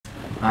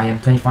I am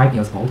 25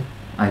 years old.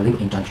 I live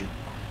in Jeonju.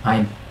 I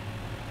am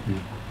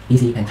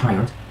busy and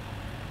tired.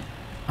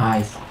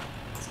 I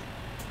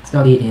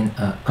study in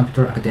a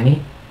computer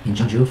academy in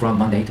Jeonju from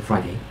Monday to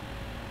Friday.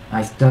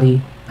 I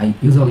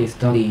usually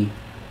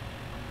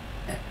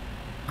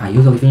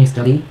finish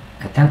study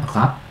at 10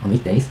 o'clock on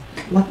weekdays.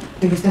 What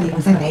do you study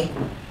on Saturday?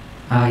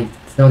 I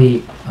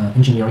study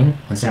engineering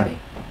on Saturday.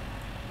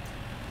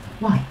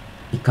 Why?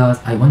 Because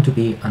I want to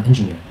be an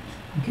engineer.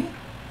 Okay.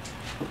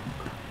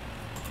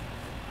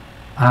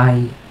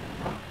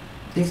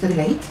 Do you study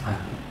late?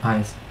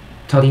 I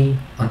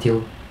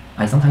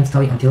sometimes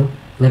study until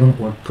 11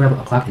 or 12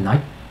 o'clock at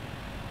night.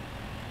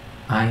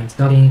 I'm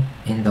studying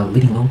in the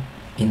living room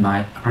in my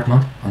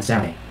apartment on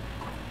Saturday.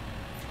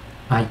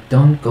 I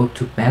don't go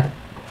to bed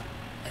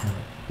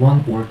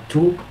 1 or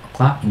 2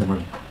 o'clock in the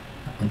morning.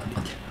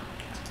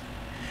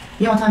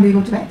 Yeah, what time do you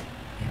go to bed?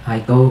 I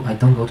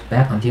don't go to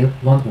bed until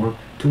 1 or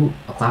 2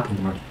 o'clock in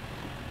the morning.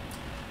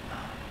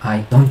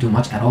 I don't do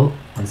much at all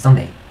on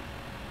Sunday.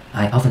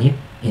 I often eat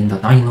in the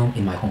dining room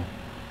in my home.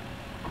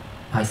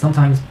 I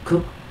sometimes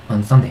cook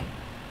on Sunday.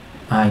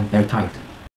 I'm very tired.